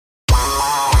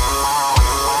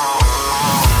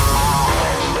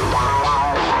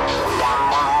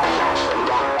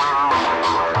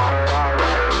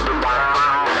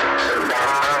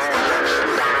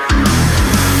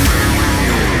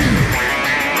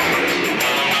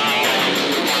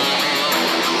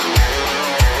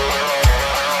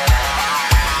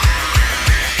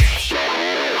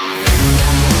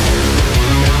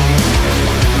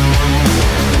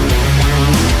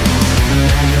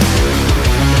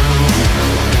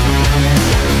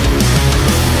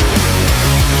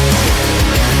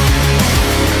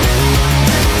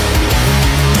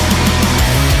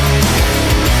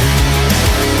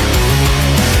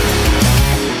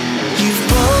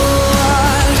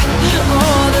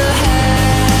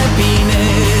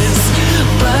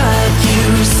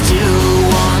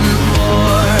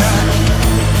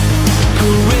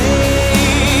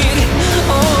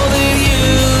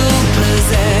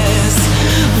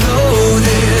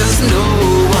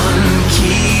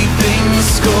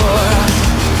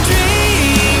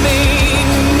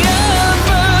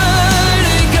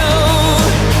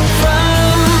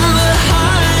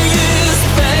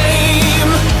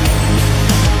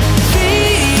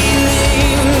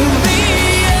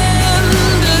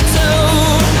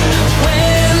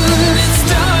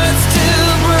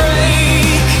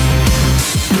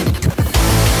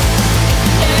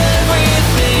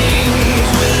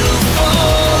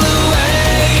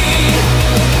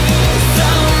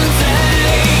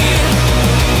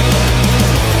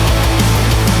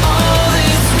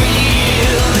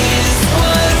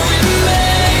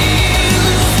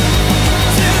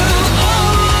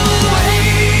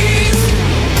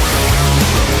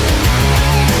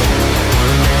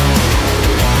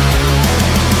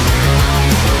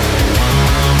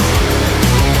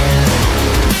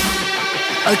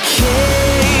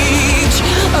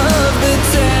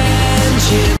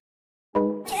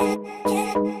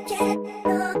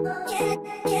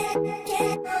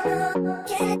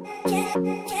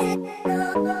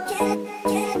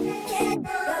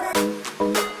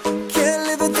Can't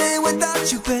live a day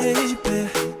without you, baby.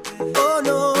 Oh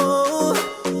no,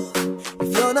 if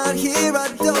you're not here, I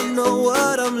don't know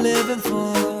what I'm living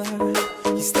for.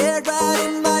 You stared right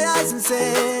in my eyes and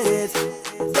said,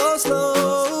 go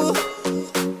slow,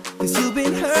 'cause you've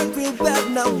been hurt real bad,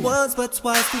 not once but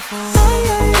twice before.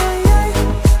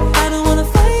 I don't wanna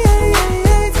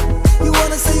fight. You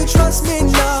wanna say you trust me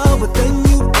now, but then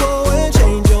you go and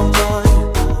change your mind.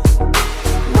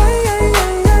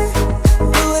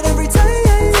 Do it every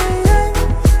time,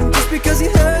 just because he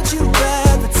hurt you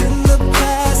bad, that's in the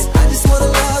past. I just wanna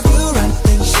love you right.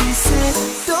 Then she said,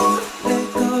 don't let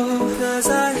go, 'cause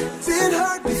I've been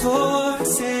hurt before.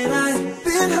 Said I've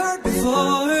been hurt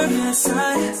before. Yes,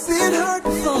 I've been hurt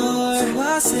before. So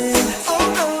I said, oh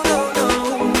no, no, no,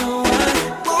 no, I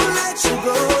won't let you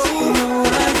go. No,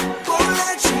 I won't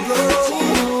let you go.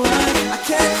 No, I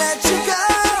can't let you go.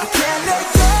 I can't let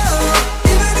go.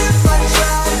 Even if I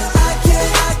try, I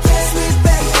can't sleep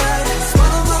at night.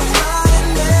 Swallow my pride and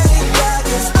let it die,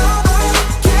 'cause I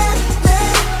can't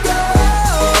let go.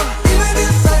 Even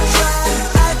if I try,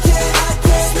 I can't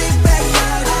sleep at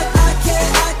night. I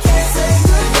can't say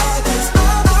goodbye, 'cause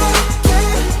I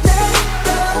can't let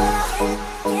go.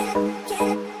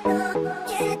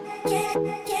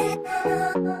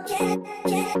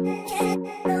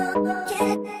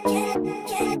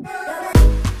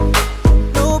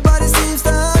 Nobody seems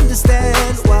to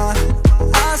understand why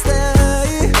I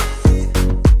stay,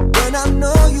 when I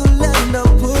know you'll end up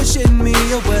pushing me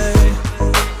away.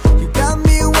 You got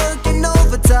me working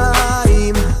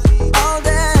overtime all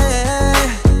day,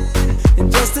 and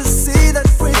just to see that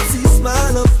pretty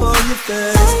smile upon your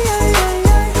face.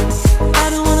 I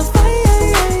don't wanna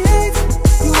fight.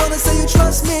 You wanna say you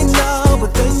trust me now,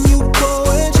 but then you go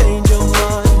and change your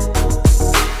mind.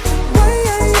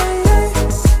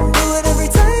 Do it every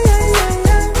time,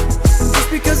 just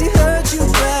because he hurt you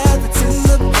bad, that's in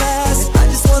the past. I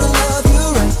just wanna love you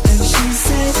right. And she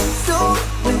said, don't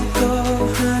let go,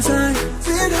 'cause I've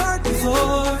been hurt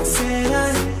before. Said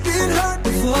I've been hurt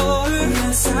before.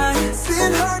 Yes, I've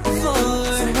been hurt before.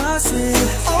 So I said,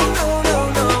 oh no, no,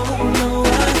 no, no,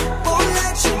 I won't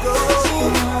let you go.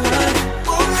 No, I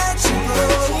won't let you go.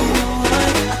 No,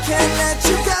 I can't let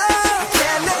you go. I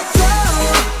can't let go.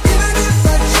 Even if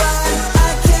I try,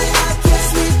 I can't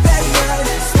sleep at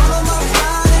night. Swallow my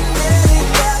pride and let it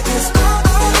die, 'cause I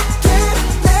can't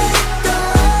let go.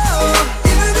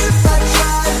 Even if I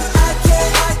try, I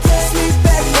can't sleep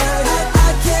at night.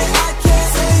 I can't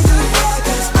say goodbye,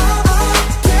 'cause I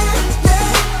can't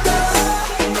let go.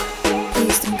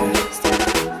 Please don't go.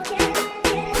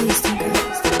 Please don't go.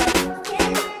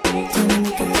 Don't let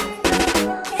me go.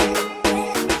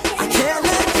 I can't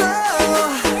let go.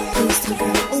 Please don't go.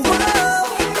 Whoa,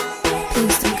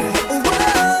 Please don't go.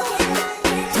 whoa.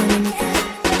 Don't let me go.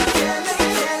 Can't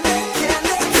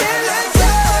let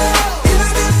go.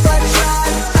 Even if I try,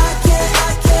 I can't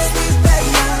sleep at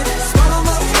night. Swallow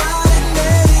my pride and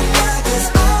let it die, 'cause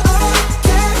I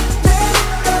can't let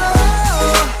go.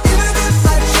 Even if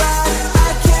I try,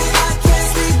 I can't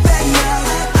sleep at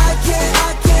night. I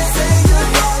can't say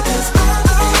goodbye, 'cause I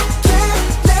can't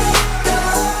let go.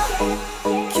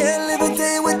 Can't live a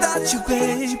day without you,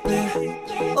 baby.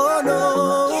 Oh no.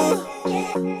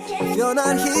 If you're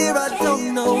not here, I don't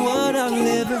know what I'm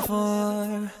living for.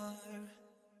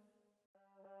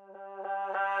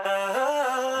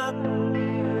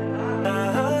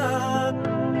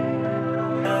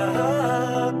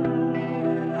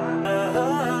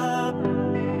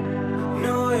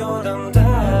 Noi o dăm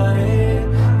tare,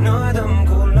 noi dăm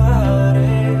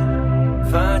culoare,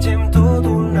 facem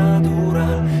totul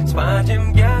natural,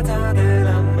 spargem gheața de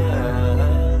la mare.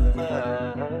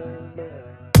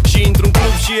 Și într-un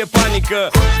club și e panică,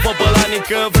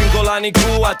 popălanică, vin golanii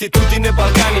cu atitudine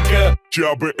balcanică.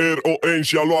 CABRON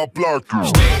și-a luat placă.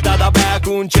 Dar de-abia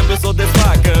acum începe să o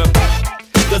desfacă.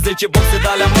 Dă 10 boxe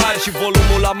de-alea mari și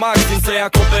volumul la maxim să-i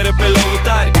acopere pe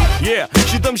lăutari. Yeah,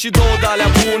 și dăm și două de-alea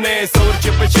bune, să urce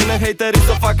pe scenă haterii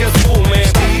să facă spume.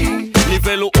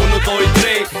 Nivelul 1, 2,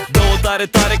 3, două tare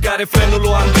tare care frenul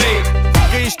lui Andrei.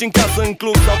 Că ești în casă, în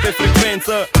club sau pe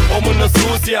frecvență, o mână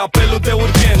sus e apelul de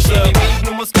urgență. Și nimic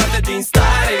nu mă scoate din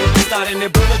stare, stare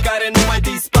nebună care nu mai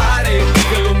dispare.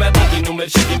 Că lumea dă din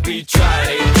numeri și din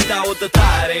picioare, dau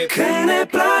tare. Că ne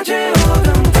place o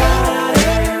dăm tare,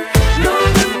 noi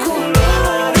dăm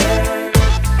culoare,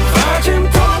 facem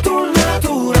totul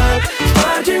natural,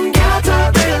 spargem gheața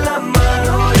de la mare.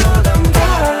 Noi o dăm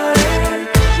tare,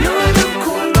 noi dăm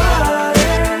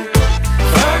culoare,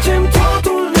 facem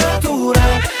totul natural.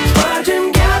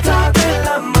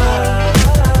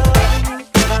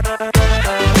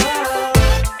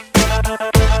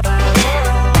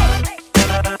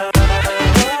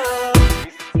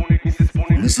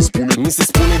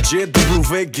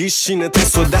 GW ghișine te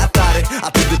s-o dea tare,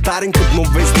 atât de tare încât nu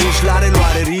vezi nici la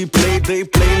reluare. Replay, dă-i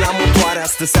play la motoare.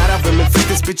 Astă seara avem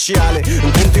efecte speciale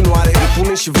în continuare. Îi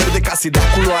punem și verde ca să-i dea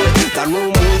culoare. Dar nu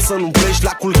mult să nu pleci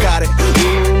la culcare.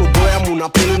 1, 2, am un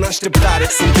apel în așteptare.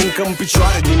 Sunt încă în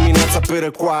picioare, dimineața pe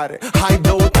răcoare. Hai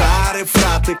dă-o tare,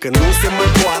 frate, că nu se mai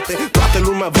poate. Toată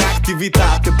lumea vrea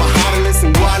activitate. Paharele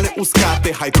sunt goale, uscate.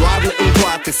 Hai toarnă în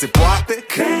toate, se poate?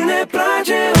 Când ne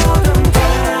place o dăm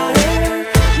tare,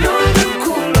 noi dăm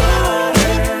culoare.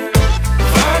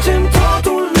 Facem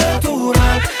totul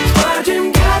natural, spargem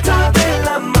gheața de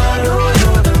la mare. Noi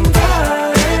o dăm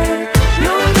tare,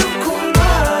 noi dăm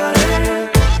culoare.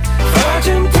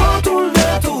 Facem totul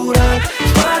natural,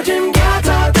 spargem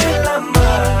gheața de la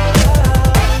mare.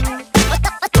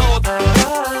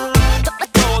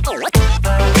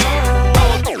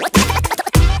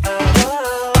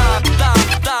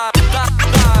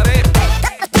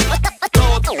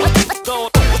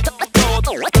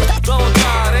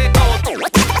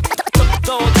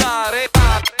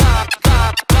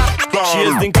 Și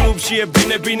ies din club și e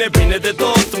bine, bine, bine de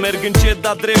tot. Merg încet,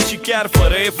 dar drept și chiar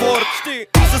fără efort. Știi?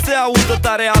 Să se audă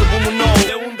tare albumul nou.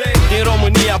 De unde? Din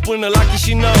România până la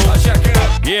Chișinău. Așa că,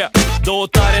 yeah, două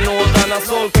tare, nouă da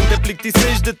nasol. Când te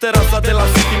plictisești de terasa de la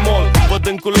City Mall. Văd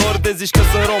în culori de zici că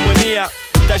sunt România.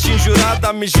 Te-aș înjura,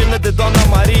 dar mi-e jenă de doamna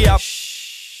Maria.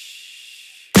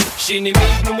 Și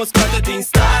nimic nu mă scoate din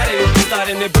stare.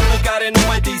 Stare nebună care nu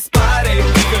mai dispare.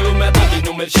 Că lumea dă din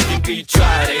numeri și din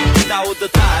picioare. Când audă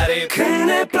tare. Când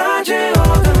ne place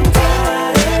o dăm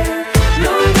tare,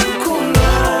 noi dăm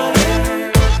culoare.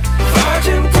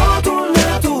 Facem totul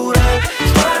natural,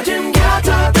 spargem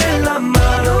gheața de la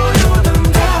mare. Noi o dăm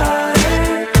tare,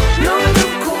 noi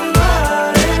dăm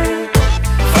culoare.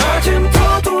 Facem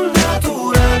totul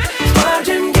natural,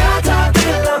 spargem gheața de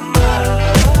la mare.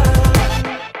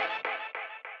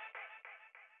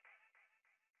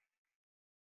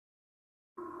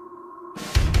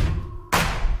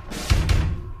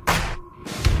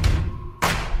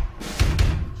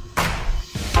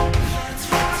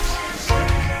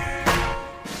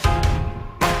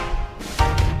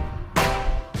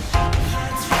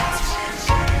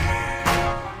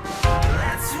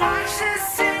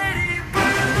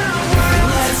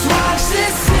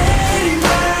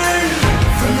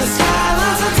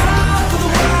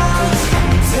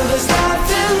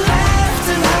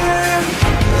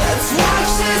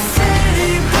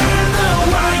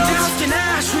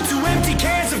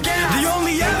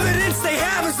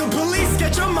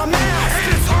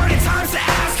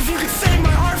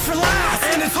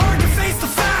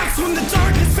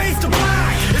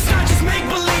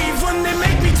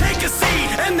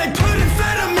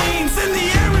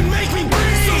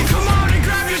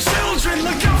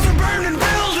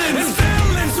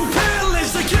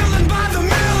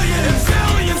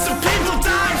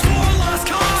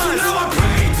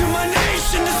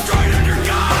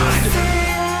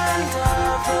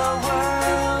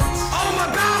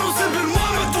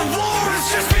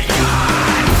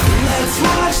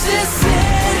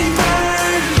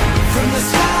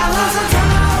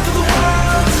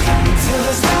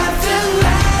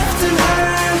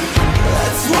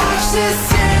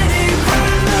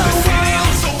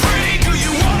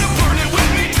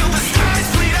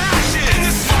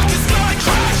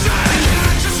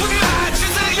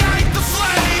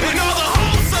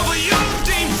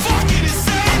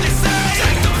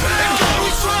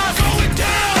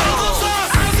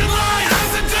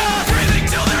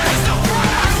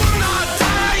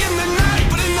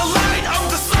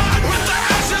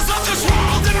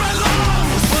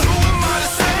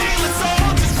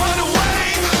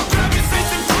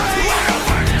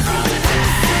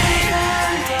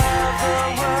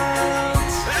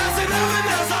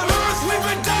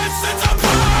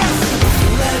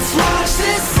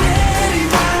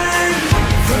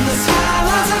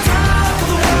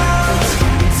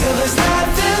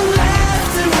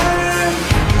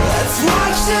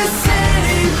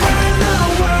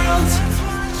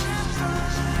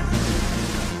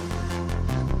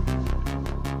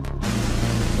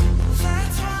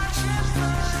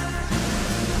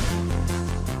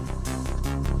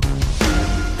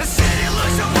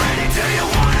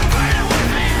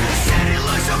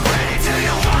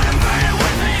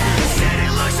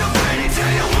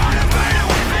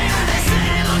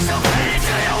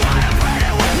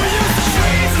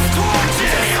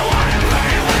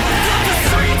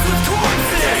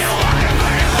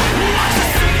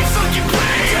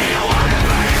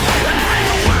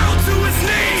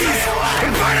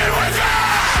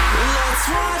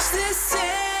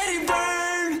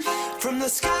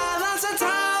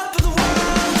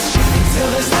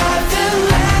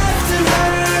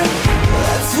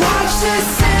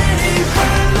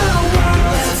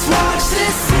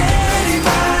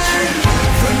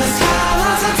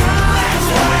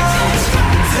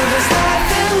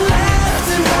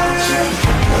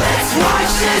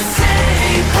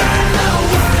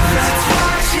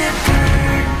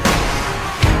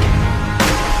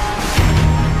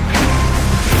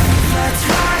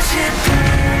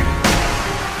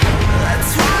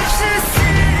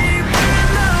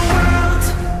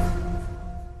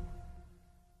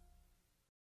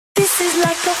 is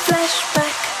like a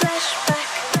flashback.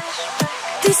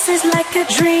 This is like a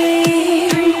dream.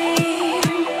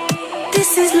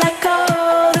 This is like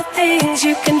all the things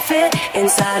you can fit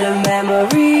inside a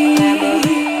memory.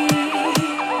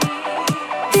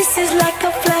 This is like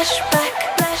a flashback.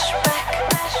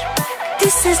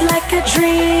 This is like a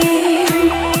dream.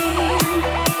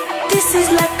 This is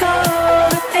like all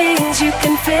the things you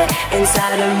can fit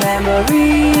inside a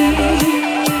memory.